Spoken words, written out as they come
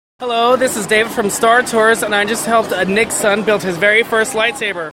Hello, this is David from Star Tours, and I just helped Nick's son build his very first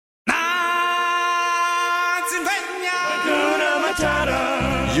lightsaber.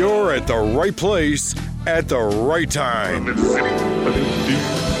 You're at the right place at the right time.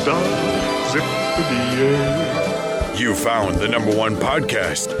 You found the #1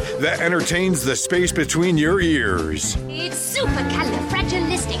 podcast that entertains the space between your ears. It's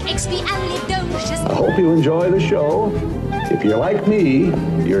supercalifragilisticexpialidocious. I hope you enjoy the show. If you're like me,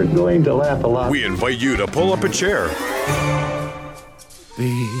 you're going to laugh a lot. We invite you to pull up a chair.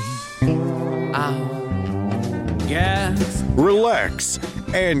 Yes. Relax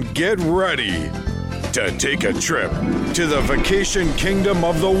and get ready to take a trip to the vacation kingdom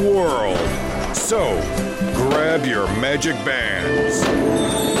of the world. So, grab your magic bands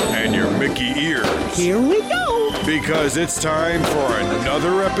and your Mickey ears. Here we go. Because it's time for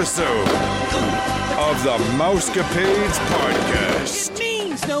another episode of the Mousecapades Podcast. It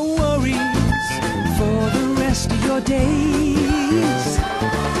means no worries for the rest of your days.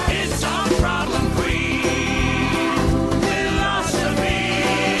 It's our problem-free philosophy.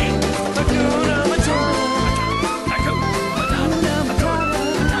 Hakuna Matata. Hakuna Matata.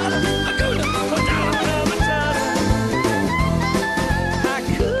 Hakuna Matata.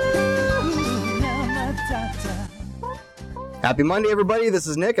 Hakuna Matata. Happy Monday, everybody. This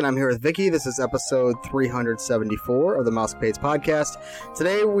is Nick, and I'm here with Vicky. This is episode 374 of the Mousecapades Podcast.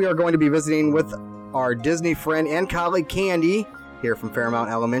 Today, we are going to be visiting with our Disney friend and colleague, Candy, here from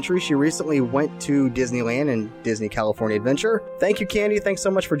Fairmount Elementary. She recently went to Disneyland and Disney California Adventure. Thank you, Candy. Thanks so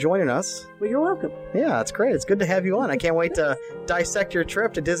much for joining us. Well, you're welcome. Yeah, it's great. It's good to have you on. I can't wait to dissect your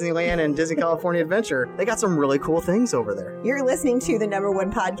trip to Disneyland and Disney California Adventure. They got some really cool things over there. You're listening to the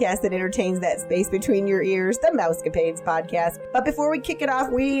 #1 podcast that entertains that space between your ears, the Mousecapades Podcast. But before we kick it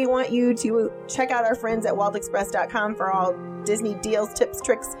off, we want you to check out our friends at WaltExpress.com for all Disney deals, tips,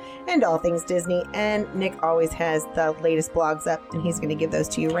 tricks, and all things Disney. And Nick always has the latest blogs up, and he's going to give those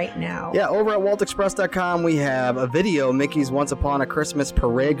to you right now. Yeah, over at WaltExpress.com, we have a video, Mickey's Once Upon a Christmas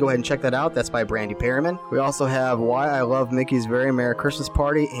Parade. Go ahead and check that out. That's by Brandy Perriman. We also have Why I Love Mickey's Very Merry Christmas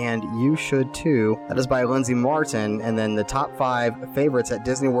Party, and You Should Too. That is by Lindsay Martin. And then the top 5 favorites at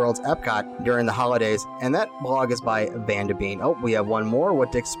Disney World's Epcot during the holidays. And that blog is by Vanda Bean. Oh, we have one more,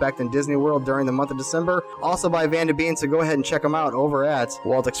 What to Expect in Disney World during the month of December. Also by Vanda Bean, so go ahead and check them out over at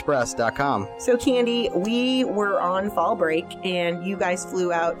WaltExpress.com. So, Candy, we were on fall break, and you guys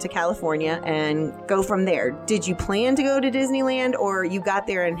flew out to California and go from there. Did you plan to go to Disneyland, or you got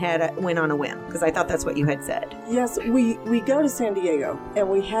there and went on a whim? Because I thought that's what you had said. Yes, we go to San Diego, and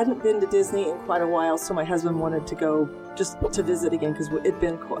we hadn't been to Disney in quite a while, so my husband wanted to go just to visit again because it'd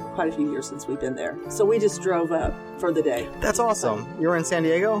been quite a few years since we've been there. So we just drove up for the day. That's awesome. You were in San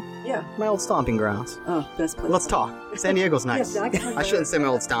Diego? Yeah. My old stomping grounds. Oh, best place. Let's talk. San Diego's nice. Yeah, I shouldn't say my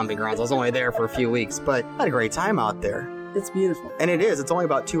old stomping grounds. I was only there for a few weeks, but I had a great time out there. It's beautiful. And it is. It's only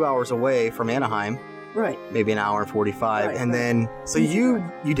about 2 hours away from Anaheim. Right. Maybe an hour and 45. Right, and right. then, so you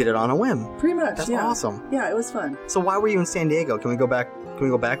did it on a whim. Pretty much, That's yeah. awesome. Yeah, it was fun. So why were you in San Diego? Can we go back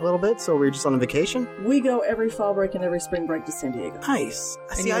a little bit? So were you just on a vacation? We go every fall break and every spring break to San Diego. Nice.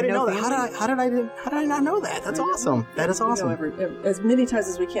 See, you I had didn't no know that. How did I not know that? That's awesome. That is We go awesome. as many times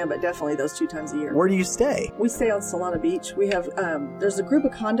as we can, but definitely those 2 times a year. Where do you stay? We stay on Solana Beach. We have, there's a group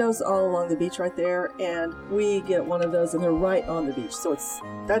of condos all along the beach right there, and we get one of those, and they're right on the beach. So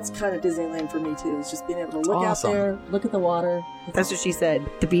that's kind of Disneyland for me, too. It's just being able to look awesome. out there, look at the water. That's what she said.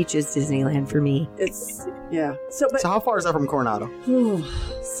 The beach is Disneyland for me. Yeah. So how far is that from Coronado?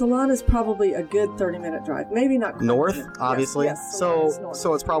 Solana's probably a good 30-minute drive. Maybe not quite. North, obviously. Yes, Solana is north.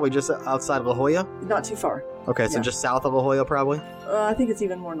 So it's probably just outside La Jolla? Not too far. Okay, so Yeah. just south of La Jolla, probably? I think it's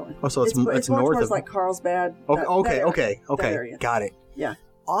even more north. Oh, so it's more north towards of... like Carlsbad. Okay. That area. Got it. Yeah.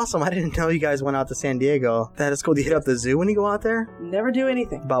 Awesome. I didn't know you guys went out to San Diego. That is cool. Do you hit up the zoo when you go out there? Never do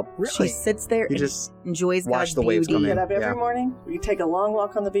anything. She sits there You and just enjoys watch God's the waves beauty. come in. Get up every Yeah. morning. We take a long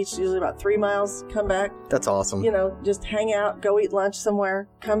walk on the beach, usually about 3 miles. Come back. That's awesome. Just hang out. Go eat lunch somewhere.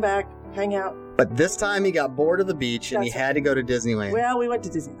 Come back. Hang out. But this time he got bored of the beach and he That's had to go to Disneyland. Well, we went to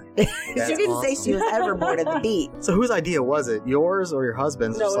Disneyland. She didn't say she was ever bored of the beach. So whose idea was it? Yours or your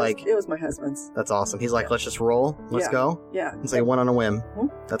husband's? No, Just it was my husband's. that's awesome. He's like, let's just roll. Let's Yeah. go. Yeah. And so he went on a whim.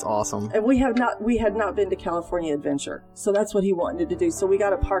 Mhm. That's awesome. And we had not been to California Adventure, so that's what he wanted to do. So we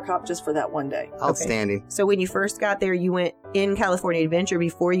got a park hop just for that one day. Outstanding. So when you first got there, you went in California Adventure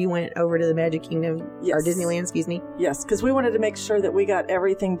before you went over to the Magic Kingdom, or Yes. Disneyland, excuse me. Yes, because we wanted to make sure that we got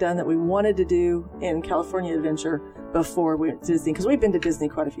everything done that we wanted to do in California Adventure before we went to Disney, because we've been to Disney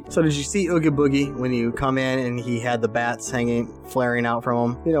quite a few times. So did you see Oogie Boogie when you come in and he had the bats flaring out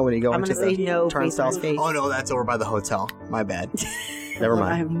from him? You know, when you go I'm into going to say the no, face on turnstiles? his face. Oh no, that's over by the hotel. My bad. Never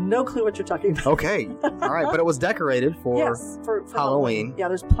mind. I have no clue what you're talking about. Okay. All right. But it was decorated for Yes, for Halloween. Yeah,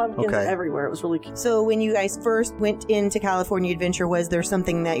 there's pumpkins Okay. everywhere. It was really cute. So when you guys first went into California Adventure, was there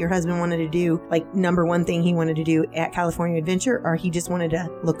something that your husband wanted to do, like number one thing he wanted to do at California Adventure, or he just wanted to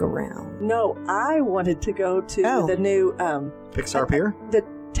look around? No, I wanted to go to Oh. the new Pixar Pier? the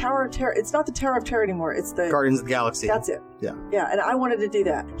Tower of Terror. It's not the Tower of Terror anymore. It's the Guardians of the Galaxy. That's it. Yeah. Yeah, and I wanted to do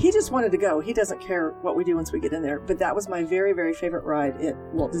that. He just wanted to go. He doesn't care what we do once we get in there. But that was my very, very favorite ride at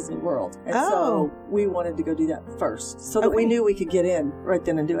Walt Disney World. And so we wanted to go do that first so that we knew we could get in right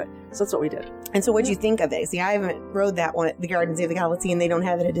then and do it. So that's what we did. And so what'd you think of it? See, I haven't rode that one at the Guardians of the Galaxy, and they don't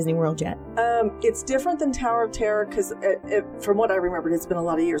have it at Disney World yet. It's different than Tower of Terror because from what I remembered, it's been a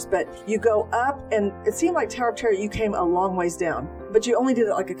lot of years. But you go up, and it seemed like Tower of Terror, you came a long ways down. But you only did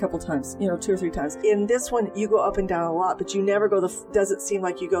it like a couple times, 2 or 3 times. In this one, you go up and down a lot, but you never go doesn't seem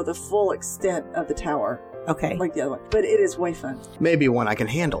like you go the full extent of the tower. Okay. Like the other one. But it is way fun. Maybe one I can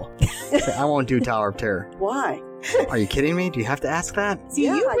handle. I won't do Tower of Terror. Why? Are you kidding me? Do you have to ask that? See,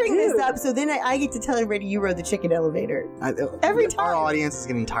 Yeah, you I bring do. this up, so then I get to tell everybody you rode the chicken elevator. Every time. Our audience is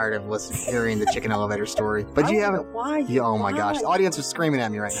getting tired of hearing the chicken elevator story. But you haven't. Why? Oh my gosh. The audience is screaming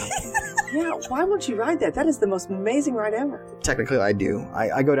at me right now. Yeah, why won't you ride that? That is the most amazing ride ever. Technically, I do.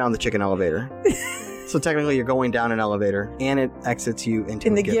 I go down the chicken elevator. So technically, you're going down an elevator, and it exits you into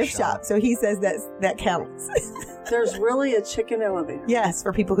In a the gift shop. So he says that counts. There's really a chicken elevator. Yes,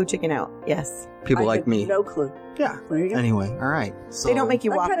 for people who chicken out. Yes. People I like had me. No clue. Yeah. There you go. Anyway, all right. So, They don't make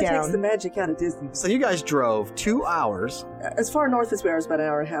you That walk kind of takes the down. magic out of Disney. So you guys drove 2 hours, As far north as we are is about an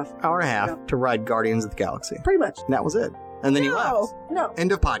hour and a half. hour and a half, Yeah. to ride Guardians of the Galaxy. Pretty much. And that was it. And then you left. No.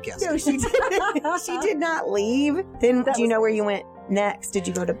 End of podcast. No, she did. She did not leave. Then That do you was- know where you went next? Did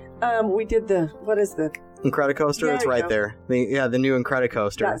you go to? We did what is the... Incredicoaster, Yeah, it's there you right go. there. The new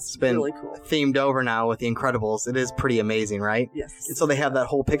Incredicoaster. That's It's been really cool. themed over now with the Incredibles. It is pretty amazing, right? Yes. And so they have that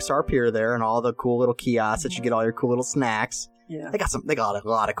whole Pixar Pier there and all the cool little kiosks that you get all your cool little snacks. Yeah. They got a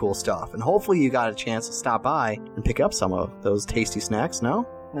lot of cool stuff. And hopefully you got a chance to stop by and pick up some of those tasty snacks, no?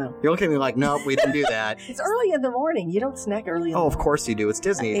 No. You're looking at me like, nope, we didn't do that. It's early in the morning. You don't snack early in the Oh, morning. of course you do. It's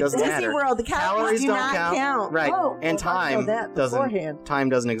Disney. It It's doesn't Disney matter. World. The calories do don't not count. Right. Oh, and well, I know time that doesn't beforehand. time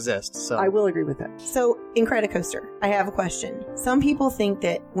doesn't exist. So I will agree with that. So, Incredicoaster, I have a question. Some people think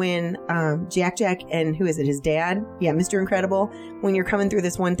that when Jack and who is it, his dad? Yeah, Mr. Incredible, when you're coming through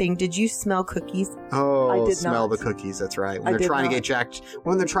this one thing, did you smell cookies? Oh, I did smell not. the cookies. That's right. When I they're did trying to not. get Jack,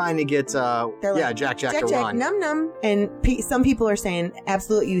 when they're trying to get, They're like, Jack to run. num num. And some people are saying,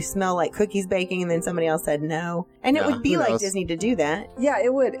 absolutely, you smell like cookies baking, and then somebody else said no. And it Yeah, would be who like knows? Disney to do that. Yeah,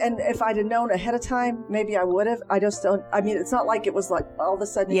 it would. And if I'd have known ahead of time, maybe I would have. I just don't. I mean, it's not like it was like all of a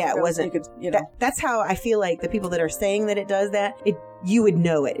sudden. Yeah, you it go, wasn't. You could, That's how I feel like the people that are saying that it does that, you would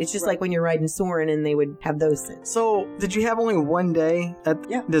know it. It's just Right. like when you're riding Soarin' and they would have those scents. So, did you have only one day at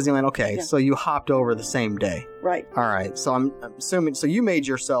Yeah. Disneyland? Okay, Yeah. so you hopped over the same day. Right. All right, so I'm assuming, so you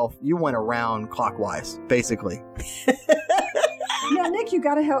went around clockwise, basically. Yeah, Nick, you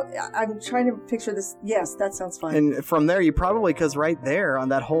got to help. I'm trying to picture this. Yes, that sounds fine. And from there, you probably, because right there on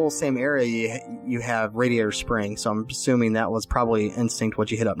that whole same area, you have Radiator Springs. So I'm assuming that was probably instinct what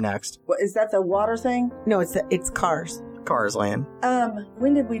you hit up next. What, is that the water thing? No, it's Cars. Cars Land.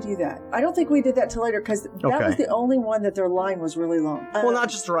 When did we do that? I don't think we did that till later because that Okay. was the only one that their line was really long. Well, not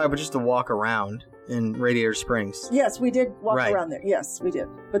just to ride, but just to walk around in Radiator Springs. Yes, we did walk Right. around there. Yes, we did.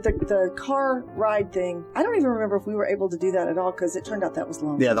 But the car ride thing, I don't even remember if we were able to do that at all because it turned out that was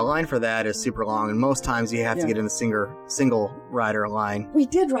long. Yeah, the line for that is super long, and most times you have to Yeah. get in the single rider line. We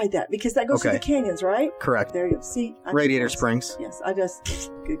did ride that because that goes through Okay. the canyons, right? Correct. There you go. See? I Radiator think Springs. Yes, I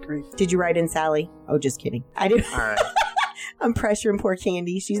just, good grief. Did you ride in Sally? Oh, just kidding. I did. All right. I'm pressuring poor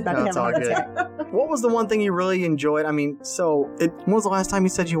Candy. She's about No, to it's have a all heart good. attack. What was the one thing you really enjoyed? I mean, when was the last time you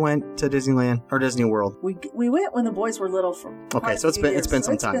said you went to Disneyland or Disney World? We went when the boys were little for Okay, quite a so it's few been- years. it's been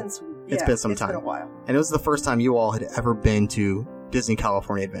some time. It's been some It's time. been a while. And it was the first time you all had ever been to Disney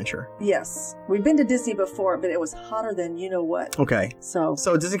California Adventure. Yes. We've been to Disney before, but it was hotter than you know what. Okay. So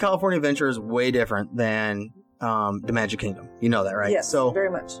Disney California Adventure is way different than the Magic Kingdom. You know that, right? yes, So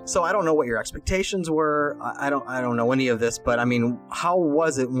very much. So I don't know what your expectations were. I don't know any of this, but I mean, how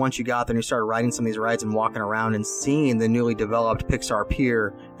was it once you got there and you started riding some of these rides and walking around and seeing the newly developed Pixar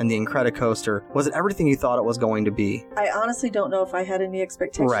Pier and the Incredicoaster? Was it everything you thought it was going to be? I honestly don't know if I had any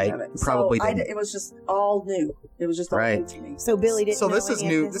expectation Right, of it. probably so didn't. It was just all new. It was just all Right. new to me. So Billy didn't So know this is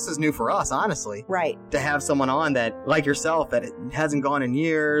any of new. This is new for us, honestly. Right. To have someone on that, like yourself, that it hasn't gone in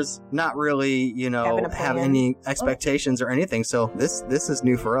years, not really, Having a have plan. any expectations or anything. So this is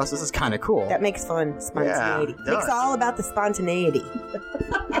new for us. This is kind of cool. That makes fun. Spontaneity. Yeah, it does. Nick's all about the spontaneity.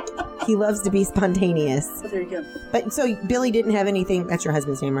 He loves to be spontaneous. But there you go. But so Billy didn't have anything. That's your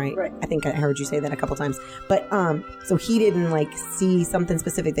husband's name, right? Right. I think I heard you say that a couple times. But so he didn't like see something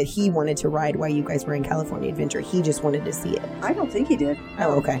specific that he wanted to ride while you guys were in California Adventure. He just wanted to see it. I don't think he did.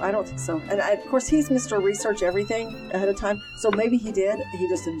 Oh, okay. I don't think so. And of course, he's Mr. Research Everything ahead of time. So maybe he did. He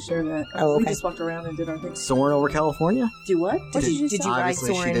just didn't share that. Oh, okay. We just walked around and did our thing. Soaring over California? Do what? What did you say? Did you ride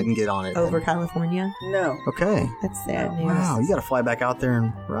Obviously, she Soarin' didn't get on it. over California? No. Okay. That's sad news. Wow, you got to fly back out there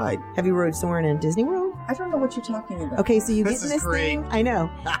and ride. Have you rode Soarin' in Disney World? I don't know what you're talking about. Okay, so you This get in is this great. thing. I know.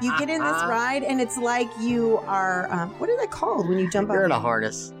 You get in this ride, and it's like you are. What is it called when you jump You're out? in a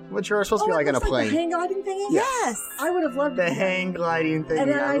harness. But you're supposed to be like in a Like plane. the hang gliding thingy? Yes. I would have loved The to. hang gliding thing. And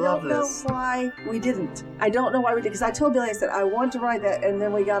then I love don't know this. why we didn't. I don't know why we did. Because I told Billy, I said, I want to ride that. And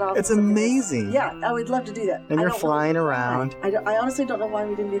then we got off. It's something else. amazing. Yeah, I would love to do that. And I you're don't flying know why. around. I honestly don't know why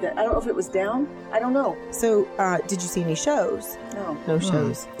we didn't do that. I don't know if it was down. I don't know. So, did you see any shows? No. No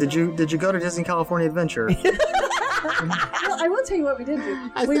shows. Did you go to Disney California Adventure? Well, I will tell you what we did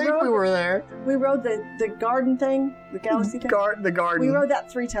do. I think we were there. We rode the garden thing, the galaxy thing. The garden. We rode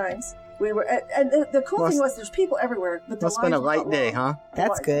that 3 times. We were, and the cool thing was there's people everywhere. But the Must have been a lines were light not day, long. huh?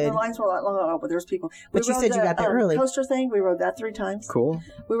 That's good. The lines were a lot long, but there's people. But you rode said you got there early. Coaster thing, we rode that 3 times. Cool.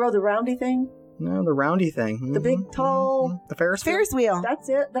 We rode the roundy thing, No, the roundy thing. the big tall. The Ferris wheel? Ferris wheel. That's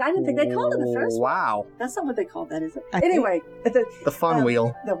it. But I didn't think they called it the Ferris wheel. Wow. That's not what they called that, is it? I think- Anyway, The fun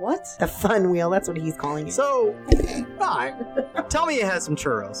wheel. The what? The fun wheel. That's what he's calling it. So, alright. Tell me it has some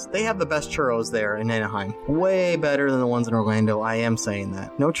churros. They have the best churros there in Anaheim. Way better than the ones in Orlando. I am saying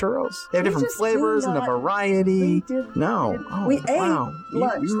that. No churros? They have We different just flavors do and a not- variety. We did. No. Oh, We ate wow.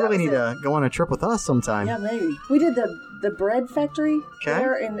 lunch. You That really was need it. to go on a trip with us sometime. Yeah, maybe. We did the bread factory 'Kay.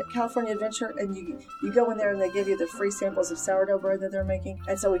 there in California Adventure, and you go in there and they give you the free samples of sourdough bread that they're making,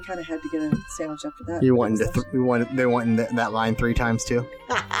 and so we kind of had to get a sandwich after that. You went into they went in that line 3 times too.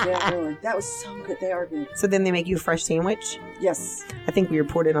 Yeah, really. That was so good. They are good. So then they make you a fresh sandwich. Yes. I think we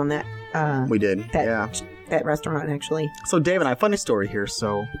reported on that. We did. That Yeah. that restaurant actually. So Dave and I, funny story here.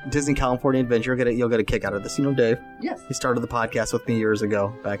 So Disney California Adventure, you'll get a kick out of this. You know Dave? Yes. He started the podcast with me years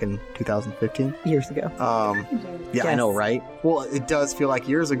ago, back in 2015. Years ago. Yeah, I Yes. know, right? Well, it does feel like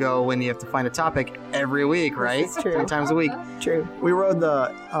years ago when you have to find a topic every week, right? is true. 3 times a week. True. We rode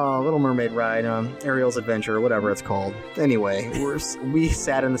the Little Mermaid ride, Ariel's Adventure, whatever it's called. Anyway, we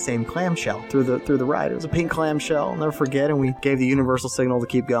sat in the same clamshell through the ride. It was a pink clamshell, I'll never forget, and we gave the universal signal to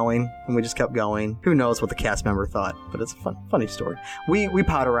keep going, and we just kept going. Who knows what the cast member thought, but it's a funny story. We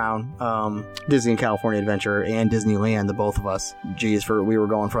pawed around Disney and California Adventure and Disneyland, the both of us. Geez, we were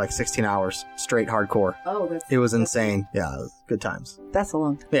going for like 16 hours straight hardcore. Oh, It was insane. Yeah, it was good times. that's a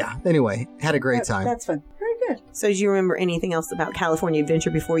long time. Yeah, anyway, had a great time. That's fun. Very good. So do you remember anything else about California Adventure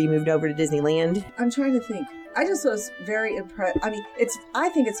before you moved over to Disneyland? I'm trying to think. I just was very impressed. I mean, I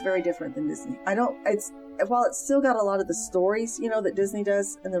think it's very different than Disney. While it's still got a lot of the stories, that Disney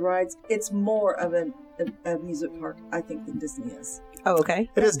does and the rides, it's more of an amusement park, I think, than Disney is. Oh, okay.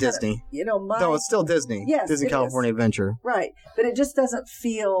 It is Disney. No, it's still Disney. Yes, Disney it California Adventure. Right. But it just doesn't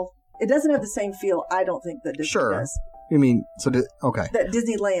feel, it doesn't have the same feel, I don't think, that Disney Sure. does. You mean, okay. That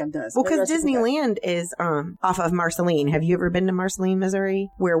Disneyland does. Well, Maybe I because should say that. Disneyland is off of Marceline. Have you ever been to Marceline, Missouri,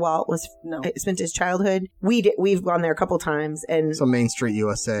 where Walt No. spent his childhood? We've gone there a couple times, and So Main Street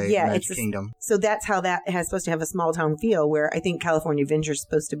USA, Yeah, Magic it's a- Kingdom. so that's how that has supposed to have a small town feel. Where I think California Adventure is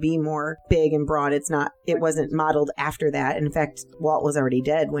supposed to be more big and broad. It's not. It wasn't modeled after that. In fact, Walt was already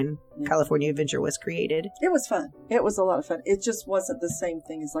dead when California Adventure was created. It was fun. It was a lot of fun. It just wasn't the same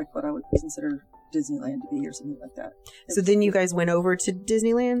thing as like what I would consider Disneyland to be or something like that. So then you guys went over to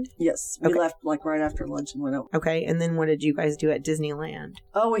Disneyland? Yes. We Okay. left like right after lunch and went out. Okay, and then what did you guys do at Disneyland?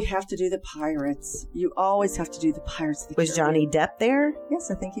 Oh, we have to do the Pirates. You always have to do the Pirates of the Was Caribbean. Johnny Depp there? Yes,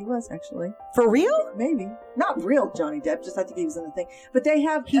 I think he was actually. For real? Maybe. Not real Johnny Depp, just I think he was in the thing. But they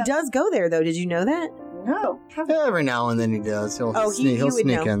have... He does go there, though. Did you know that? No. Every now and then he does. He'll Oh, sneak, you he'll would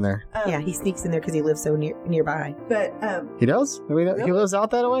sneak know. in there. Yeah, he sneaks in there because he lives so nearby. But He does? He lives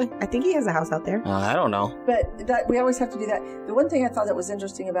out that way? I think he has a house out there. I don't know. that we always have to do that. The one thing I thought that was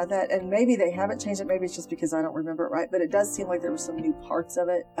interesting about that, and maybe they haven't changed it, maybe it's just because I don't remember it right, but it does seem like there were some new parts of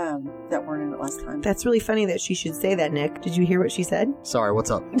it that weren't in it last time. That's really funny that she should say that, Nick. Did you hear what she said? Sorry, what's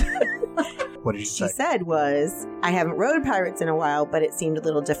up? What did you she say? said was, I haven't rode Pirates in a while, but it seemed a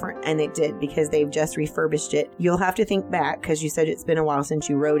little different. And it did, because they've just refurbished it. You'll have to think back, because you said it's been a while since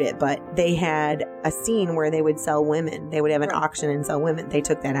you rode it, but they had a scene where they would sell women. They would have an auction and sell women. They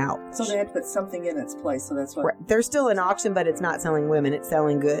took that out. So they had to put something in its place, so that's what... There's still an auction, but it's not selling women. It's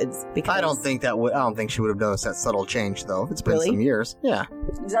selling goods. Because I don't think she would have noticed that subtle change, though. It's been Really? some years. Yeah.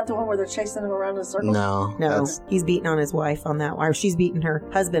 Is that the one where they're chasing him around in a circle? No. No, he's beating on his wife on that one. Or she's beating her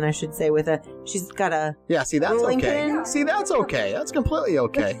husband, I should say, she's got a... Yeah, see, that's Rolling okay. pin? See, that's okay. That's completely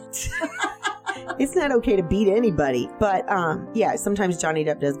okay. It's not okay to beat anybody. But, yeah, sometimes Johnny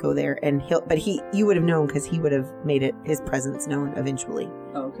Depp does go there, and you would have known, because he would have made his presence known eventually.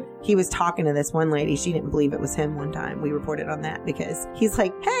 Oh, okay. He was talking to this one lady. She didn't believe it was him one time. We reported on that because he's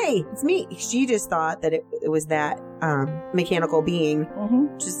like, hey, it's me. She just thought that it was that mechanical being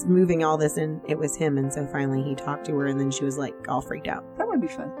just moving all this, and it was him. And so finally he talked to her, and then she was like all freaked out. That would be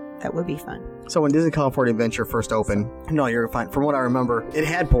fun. That would be fun. So when Disney California Adventure first opened, no, you're fine. From what I remember, it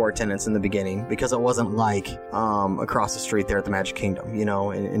had poor attendance in the beginning because it wasn't like across the street there at the Magic Kingdom,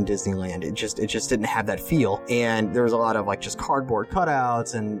 in Disneyland. It just didn't have that feel, and there was a lot of like just cardboard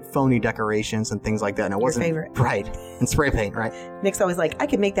cutouts and phony decorations and things like that. And it wasn't favorite. Right, and spray paint, right? Nick's always like, I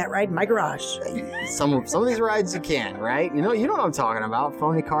could make that ride in my garage. Some of these rides you can, right? You know what I'm talking about,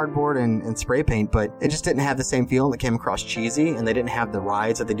 phony cardboard and spray paint, but it just didn't have the same feel, and it came across cheesy, and they didn't have the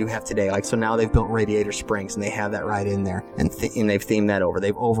rides that they do have today. Like, so now they've built Radiator Springs, and they have that ride in there, and they've themed that over.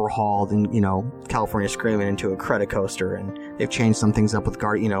 They've overhauled, and California Screaming into a Cretacoaster, and they've changed some things up with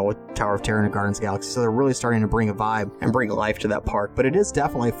with Tower of Terror and Guardians of the Galaxy. So they're really starting to bring a vibe and bring life to that park. But it is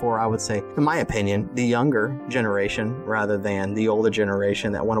definitely for, I would say, in my opinion, the younger generation rather than the older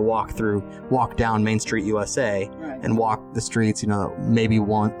generation that want to walk down Main Street USA and walk the streets. Maybe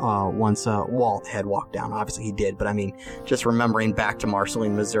once Walt had walked down. Obviously he did, but I mean, just remembering back to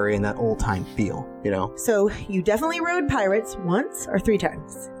Marceline, Missouri, and that old time feel. So you definitely rode Pirates once or 3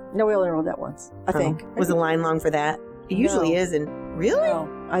 times? No, we only rode that once, I think. Was the line long for that? It usually is, and really?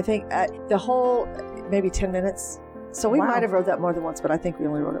 No, I think the whole maybe 10 minutes. So we might have rode that more than once, but I think we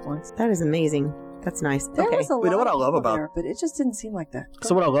only rode it once. That is amazing. That's nice. There okay. was a lot You know what I love of people about- there, but it just didn't seem like that.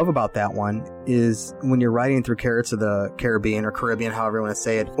 So what I love about that one is when you're riding through Carrots of the Caribbean or Caribbean, however you want to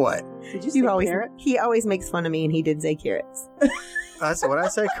say it. What? Did you say carrot? He always makes fun of me, and he did say carrots. That's what I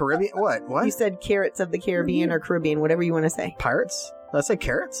say. Caribbean. What? You said Carrots of the Caribbean or Caribbean, whatever you want to say. Pirates? Did I say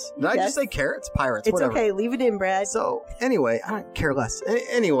carrots? Did I just say carrots? Pirates. It's whatever. okay. Leave it in, Brad. So anyway, I don't care less.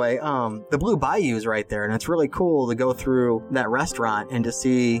 Anyway, the Blue Bayou is right there, and it's really cool to go through that restaurant and to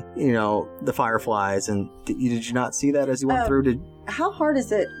see, the fireflies. And did you not see that as you went through? How hard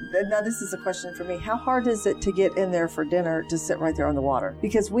is it? Now, this is a question for me. How hard is it to get in there for dinner to sit right there on the water?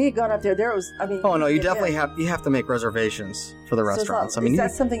 Because we had gone up there. There was, Oh no, you definitely have to make reservations for the restaurants. Is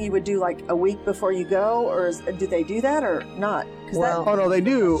that something you would do like a week before you go, or do they do that or not? Oh no, they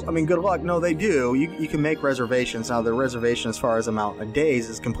do. I mean, good luck. No, they do. You can make reservations. Now, the reservation as far as amount of days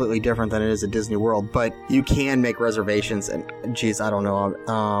is completely different than it is at Disney World, but you can make reservations. And geez, I don't know.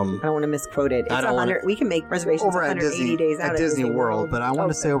 I don't want to misquote it. It's 100. We can make reservations over 180 days out at Disney World, but I want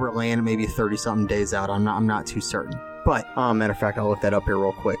to say over at Land maybe 30-something days out. I'm not too certain. But, matter of fact, I'll look that up here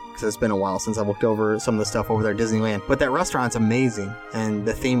real quick, because it's been a while since I've looked over some of the stuff over there at Disneyland. But that restaurant's amazing, and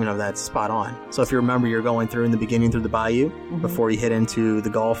the theming of that's spot on. So if you remember, you're going through in the beginning through the bayou, before you hit into the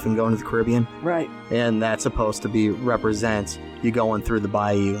Gulf and go into the Caribbean. Right. And that's supposed to represent you going through the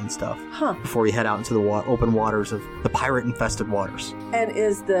bayou and stuff. Huh. Before you head out into the open waters of the pirate-infested waters. And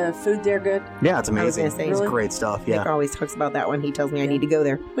is the food there good? Yeah, it's amazing. I was gonna say, it's great stuff, yeah. Nick always talks about that one. He tells me I need to go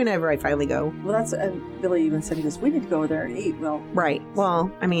there whenever I finally go. Well, and Billy even said, he goes, we need to go over there and eat. Well, right.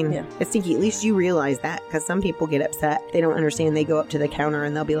 Well, I mean, it's stinky. At least you realize that, because some people get upset. They don't understand. They go up to the counter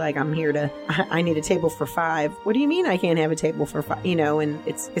and they'll be like, I need a table for 5. What do you mean I can't have a table for 5? And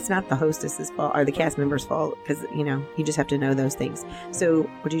it's not the hostess's fault or the cast member's fault, because, you just have to know those things. So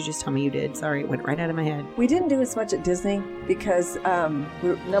what did you just tell me you did? Sorry, it went right out of my head. We didn't do as much at Disney because,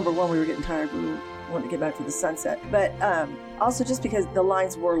 number one, we were getting tired. We wanted to get back to the sunset. But also just because the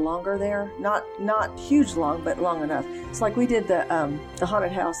lines were longer there. Not huge long, but long enough. It's like we did the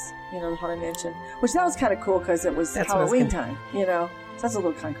haunted house, the haunted mansion, which that was kind of cool because it was Halloween time, So that's a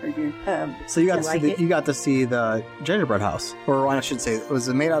little kind of creepy. So you got to see the gingerbread house, or I should say, was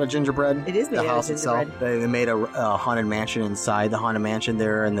it made out of gingerbread? It is made out of gingerbread. Itself. They made a haunted mansion inside the haunted mansion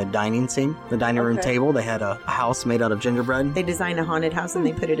there in the dining scene, the dining room table. They had a house made out of gingerbread. They designed a haunted house and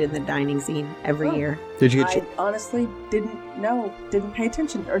they put it in the dining scene every year. Did you I honestly didn't pay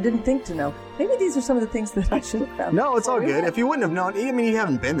attention, or didn't think to know. Maybe these are some of the things that I should have found. No, it's all good. If you wouldn't have known, I mean, you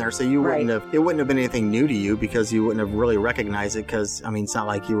haven't been there, so you wouldn't have. It wouldn't have been anything new to you because you wouldn't have really recognized it. Because I mean, it's not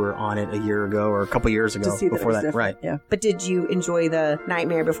like you were on it a year ago or a couple years ago To see that it before was that. different. Right. Yeah. But did you enjoy the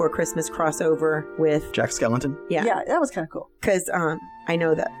Nightmare Before Christmas crossover with? Jack Skellington. Yeah, Yeah, that was kind of cool. because I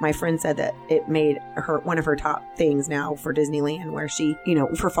know that my friend said that it made her one of her top things now for Disneyland, where she,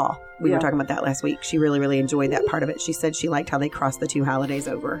 for fall. We Yeah. were talking about that last week. She really, really enjoyed that part of it. She said she liked how they crossed the 2 holidays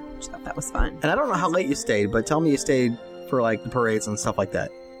over. She thought that was fun. And I don't know how late you stayed, but tell me you stayed for like the parades and stuff like that.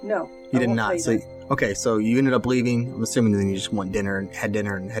 No. You I did won't not. tell So, you that. okay, so you ended up leaving. I'm assuming then you just went dinner and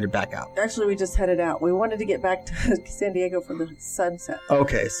headed back out. Actually, we just headed out. We wanted to get back to San Diego for the sunset.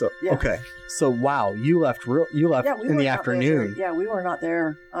 Okay, Yeah. so wow, you left Yeah, we in were the not there. afternoon. Yeah, we were not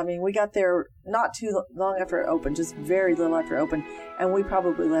there. I mean, we got there not too long after it opened, just very little after it opened, and we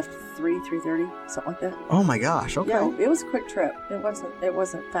probably left 3:30, something like that. Oh my gosh. Okay. Yeah, it was a quick trip. It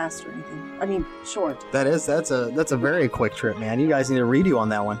wasn't fast or anything. I mean, short. That's a very quick trip, man. You guys need a redo on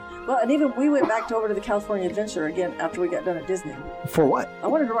that one. Well, and even we went back over to the California Adventure again after we got done at Disney. For what? I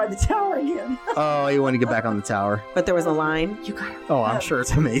wanted to ride the tower again. Oh, you want to get back on the tower? But there was a line. You got Oh, I'm sure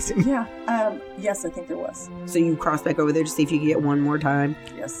it's amazing. Yeah. Yes, I think there was. so you crossed back over there to see if you could get one more time.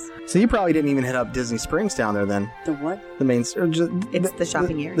 Yes. So you probably didn't even hit up Disney Springs down there then. The what? The main, or just It's the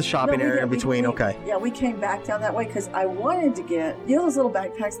shopping area. The shopping No, we area did- in between. Okay. Yeah, we came back down that way because I wanted to get, those little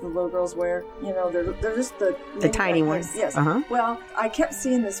backpacks the little girls wear? They're just the mini tiny backpacks. ones. Yes. Uh-huh. Well, I kept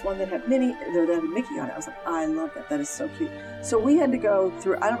seeing this one that had Mickey on it. I was like, I love that. That is so cute. So we had to go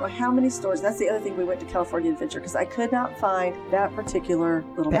through, I don't know how many stores. That's the other thing we went to California Adventure because I could not find that particular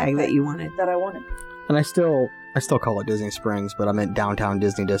little Bag backpack that you wanted. that I wanted. And I still call it Disney Springs, but I meant downtown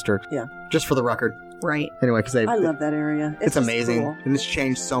Disney District. Yeah. Just for the record. Right. Anyway, because I love that area. it's just amazing, cool. and it's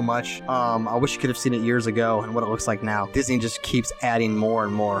changed so much. I wish you could have seen it years ago and what it looks like now. Disney just keeps adding more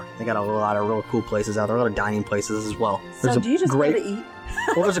and more. They got a lot of real cool places out there, a lot of dining places as well. So do you just go to eat?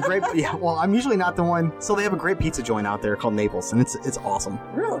 Well, there's a great. Yeah, well, I'm usually not the one. So they have a great pizza joint out there called Naples, and it's awesome.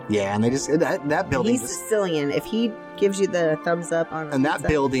 Really? Yeah, and they just that building He's just, Sicilian. If he gives you the thumbs up on and that pizza-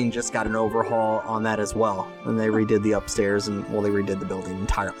 building just got an overhaul on that as well. And they redid the upstairs and they redid the building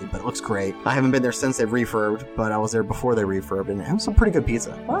entirely, but it looks great. I haven't been there since they've refurbed, but I was there before they refurbed, and it was some pretty good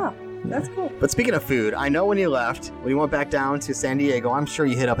pizza. Wow. That's cool. But speaking of food, I know when you left, when you went back down to San Diego, I'm sure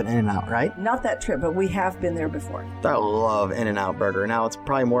you hit up an In-N-Out, right? Not that trip, but we have been there before. I love In-N-Out Burger. Now, it's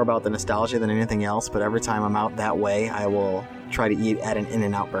probably more about the nostalgia than anything else, but every time I'm out that way, I will try to eat at an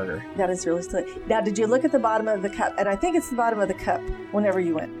In-N-Out Burger. That is really silly. Now, did you look at the bottom of the cup? And I think it's the bottom of the cup whenever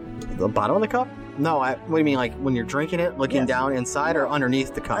you went. The bottom of the cup? No, what do you mean, like when you're drinking it, looking Yes. down inside or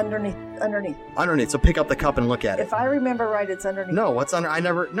underneath the cup? Underneath. Underneath, so pick up the cup and look at it. If I remember right, it's underneath. No, what's under? I've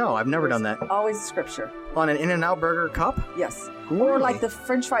never done that. Always scripture. On an In-N-Out Burger cup? Yes. Really? Or like the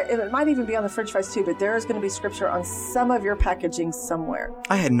French fry. It might even be on the French fries too, but there is going to be scripture on some of your packaging somewhere.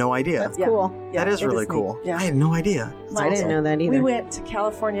 I had no idea. That's Yeah. cool. Yeah, That is it really neat. cool. Yeah. I had no idea. I didn't know that either. We went to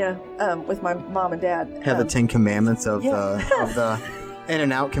California with my mom and dad. Have the 10 commandments of yeah. the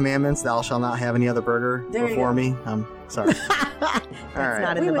In-N-Out commandments. Thou shalt not have any other burger There you before go. me. I'm sorry. All right.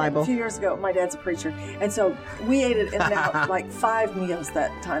 not in we the went Bible. a few years ago. My dad's a preacher, and so we ate it in and out like 5 meals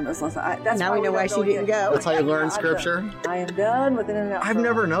that time. That's Now we know why she don't didn't again. go. That's how you learn I'm scripture. done. I am done with In-N-Out. I've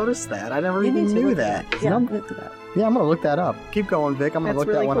never noticed that. I never You even need to knew look that. at it. Yeah, I'm look at that. going to look that up. Keep going, Vic. I'm going to That's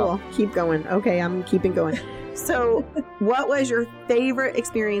look really that one cool. up. Keep going. Okay, I'm keeping going. So, what was your favorite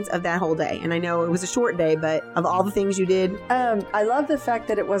experience of that whole day? And I know it was a short day, but of all the things you did, I love the fact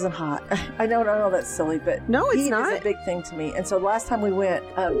that it wasn't hot. I know that's silly, but No, it's heat not. is a big thing to me. And so last time we went,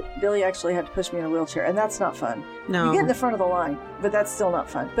 Billy actually had to push me in a wheelchair, and that's not fun. no. You get in the front of the line, but that's still not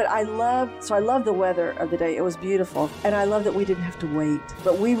fun. But I love the weather of the day. It was beautiful, and I love that we didn't have to wait.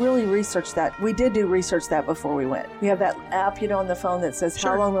 But we really researched that. We did do research that before we went. We have that app, on the phone that says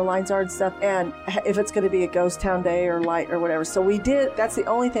how long the lines are and stuff, and if it's going to be a ghost town day or light or whatever. So we did. That's the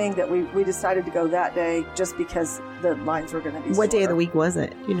only thing that we decided to go that day, just because the lines were going to be. What day of shorter. the week was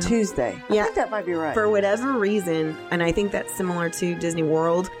it? You know? Tuesday. Yeah. I think that might be right. For whatever reason, and I think that's similar to Disney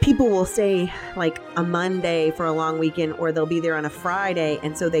World, people will stay like a Monday for a long weekend, or they'll be there on a Friday.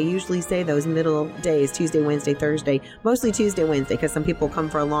 And so they usually say those middle days, Tuesday, Wednesday, Thursday, mostly Tuesday, Wednesday, because some people come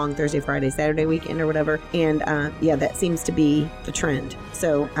for a long Thursday, Friday, Saturday weekend or whatever. And yeah, that seems to be the trend.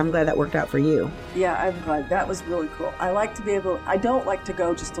 So I'm glad that worked out for you. Yeah, I'm glad. That was really cool. I like to be able. I don't like to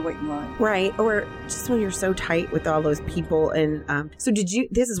go just to wait in line. Right. Or just when you're so tight with all those people. And so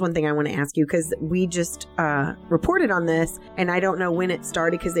this is one thing I want to ask you, because we just reported on this, and I don't know when it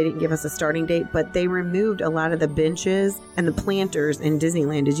started because they didn't give us a starting date, but they removed a lot of the benches and the planters in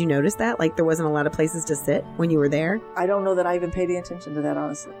Disneyland. Did you notice that? Like there wasn't a lot of places to sit when you were there? I don't know that I even paid any attention to that,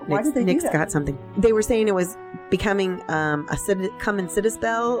 honestly. Why did they Nick's do that? got something. They were saying it was becoming a come and sit a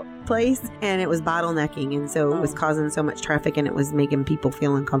spell place, and it was bottlenecking, and so it was causing so much traffic, and it was making people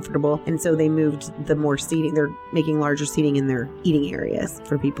feel uncomfortable. And so they moved the more seating. They're making larger seating in their eating areas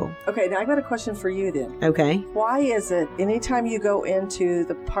for people. Okay, now I've got a question for you then. Okay. Why is it anytime you go into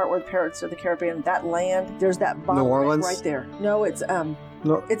the part where the Pirates of the Caribbean, that land, there's that New bottleneck Orleans? right there? No, it's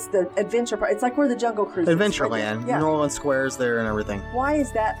No. it's the adventure part. It's like where the Jungle Cruise is. Adventureland. Yeah. New Orleans Square's there and everything. Why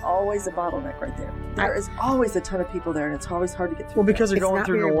is that always a bottleneck right there? There is always a ton of people there, and it's always hard to get through. Well, because you're It's going not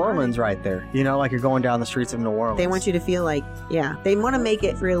through very New Orleans right there. You know, like you're going down the streets of New Orleans. They want you to feel like, they want to make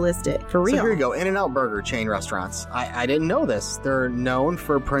it realistic, for real. So here you go, In-N-Out Burger chain restaurants. I didn't know this. They're known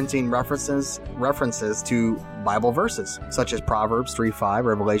for printing references to Bible verses, such as Proverbs 3:5,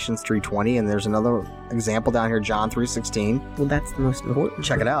 Revelations 3:20, and there's another example down here, John 3:16. Well, that's the most important.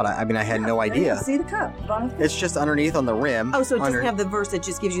 Check it out. I mean, I had no And idea. you see the cup. It's just underneath on the rim. Oh, so it under- doesn't have the verse, it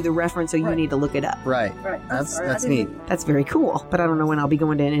just gives you the reference, so you Right. need to look it up. Right. Right. That's Sorry, I that's didn't neat. even- That's very cool. But I don't know when I'll be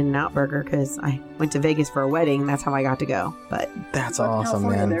going to an In-N-Out Burger because I went to Vegas for a wedding. That's how I got to go. But That's Like awesome,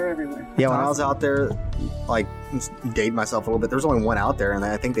 California, man. They're everywhere. Yeah, when I was out there, like, date myself a little bit. There's only one out there, and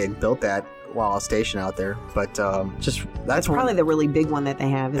I think they built that while I was stationed out there. But that's probably the really big one that they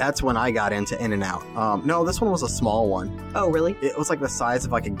have. That's when I got into In-N-Out. No, this one was a small one. Oh, really? It was like the size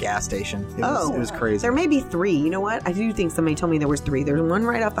of like a gas station. It was crazy. There may be 3. You know what? I do think somebody told me there was 3. There's one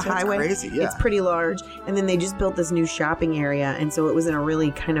right off the That's highway. crazy, yeah. It's pretty large. And then they just built this new shopping area. And so it was in a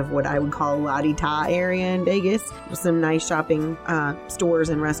really kind of what I would call a la-di-da area in Vegas. With some nice shopping stores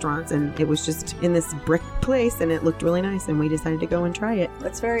and restaurants. And it was just in this brick place. And it looked really nice. And we decided to go and try it.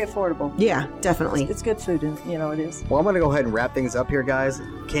 It's very affordable. Yeah, definitely. It's good food, and it is. Well, I'm going to go ahead and wrap things up here, guys.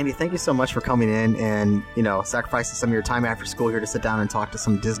 Candy, thank you so much for coming in and, sacrificing some of your time after school here to sit down and talk to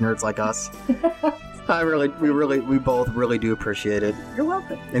some Disnerds like us. We both really do appreciate it. You're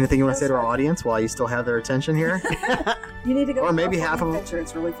welcome. Anything you want to say to our audience while you still have their attention here? You need to go Or to maybe California half of them. Adventure.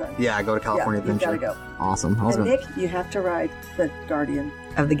 It's really fun. Yeah, go to California You've Adventure. gotta go. Awesome. And Nick, you have to ride the Guardian.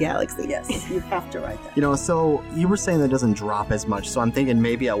 Of the Galaxy. Yes, you have to ride that. So you were saying that it doesn't drop as much, so I'm thinking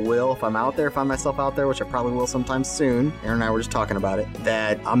maybe I will if I'm out there, find myself out there, which I probably will sometime soon. Aaron and I were just talking about it,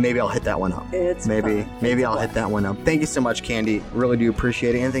 that maybe I'll hit that one up. It's Maybe fun. I'll hit that one up. Thank you so much, Candy. Really do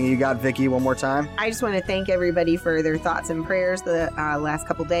appreciate it. Anything you got, Vicky, one more time? I just want to thank everybody for their thoughts and prayers the last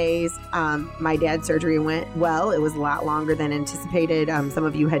couple days. My dad's surgery went well. It was a lot longer than anticipated. Some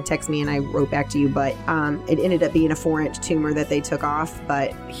of you had texted me and I wrote back to you, but it ended up being a 4-inch tumor that they took off, but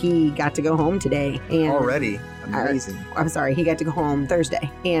he got to go home today. And Already? Amazing. I'm sorry, he got to go home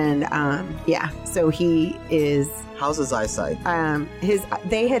Thursday. And so he is... How's his eyesight?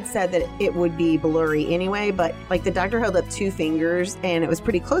 They had said that it would be blurry anyway, but like the doctor held up 2 fingers and it was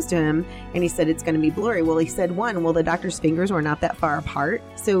pretty close to him, and he said it's going to be blurry. Well, he said the doctor's fingers were not that far apart,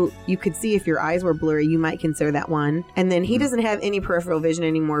 so you could see if your eyes were blurry, you might consider that one. And then he doesn't have any peripheral vision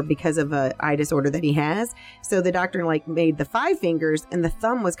anymore because of a eye disorder that he has. So the doctor made the 5 fingers, and the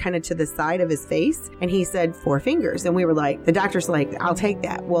thumb was kind of to the side of his face, and he said 4 fingers, and we were like, the doctor's like, I'll take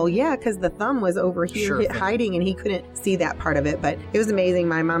that. Well, yeah, because the thumb was over here hiding, and he couldn't see that part of it, but it was amazing.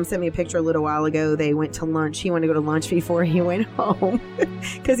 My mom sent me a picture a little while ago. They went to lunch. He wanted to go to lunch before he went home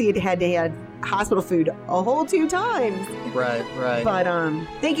because he had to have hospital food a whole 2 times. Right. But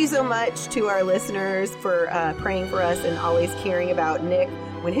thank you so much to our listeners for praying for us and always caring about Nick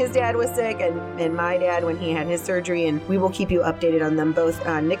when his dad was sick and my dad when he had his surgery, and we will keep you updated on them both.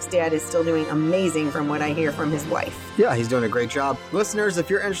 Nick's dad is still doing amazing from what I hear from his wife. Yeah, he's doing a great job. Listeners,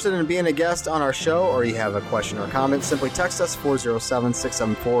 if you're interested in being a guest on our show or you have a question or comment, simply text us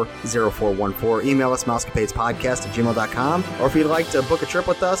 407-674-0414. Email us mousecapadespodcast@gmail.com. Or if you'd like to book a trip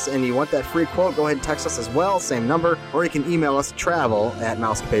with us and you want that free quote, go ahead and text us as well, same number. Or you can email us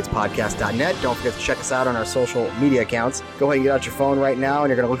travel@mousecapadespodcast.net. Don't forget to check us out on our social media accounts. Go ahead and get out your phone right now,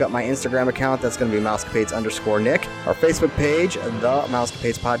 and you're going to look up my Instagram account. That's going to be mousecapades_Nick. Our Facebook page, The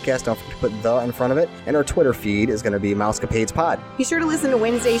Mousecapades Podcast. Don't forget to put the in front of it. And our Twitter feed is going to be Mousecapades Pod. Be sure to listen to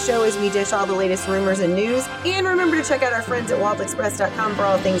Wednesday's show as we dish all the latest rumors and news. And remember to check out our friends at WaltExpress.com for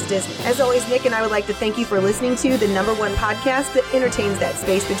all things Disney. As always, Nick and I would like to thank you for listening to the #1 podcast that entertains that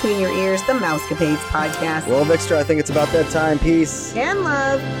space between your ears, the Mousecapades Podcast. Well, Victor, I think it's about that time. Peace. And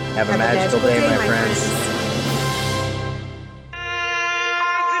love. Have a magical day, my friends.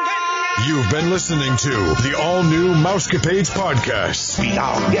 You've been listening to the all-new Mousecapades Podcast. Be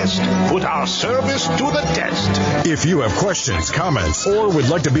our guest. Put our service to the test. If you have questions, comments, or would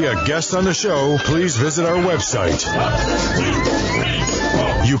like to be a guest on the show, please visit our website.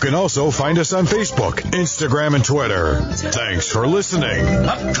 You can also find us on Facebook, Instagram, and Twitter. Thanks for listening.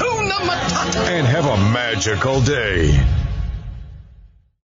 Hakuna Matata. And have a magical day.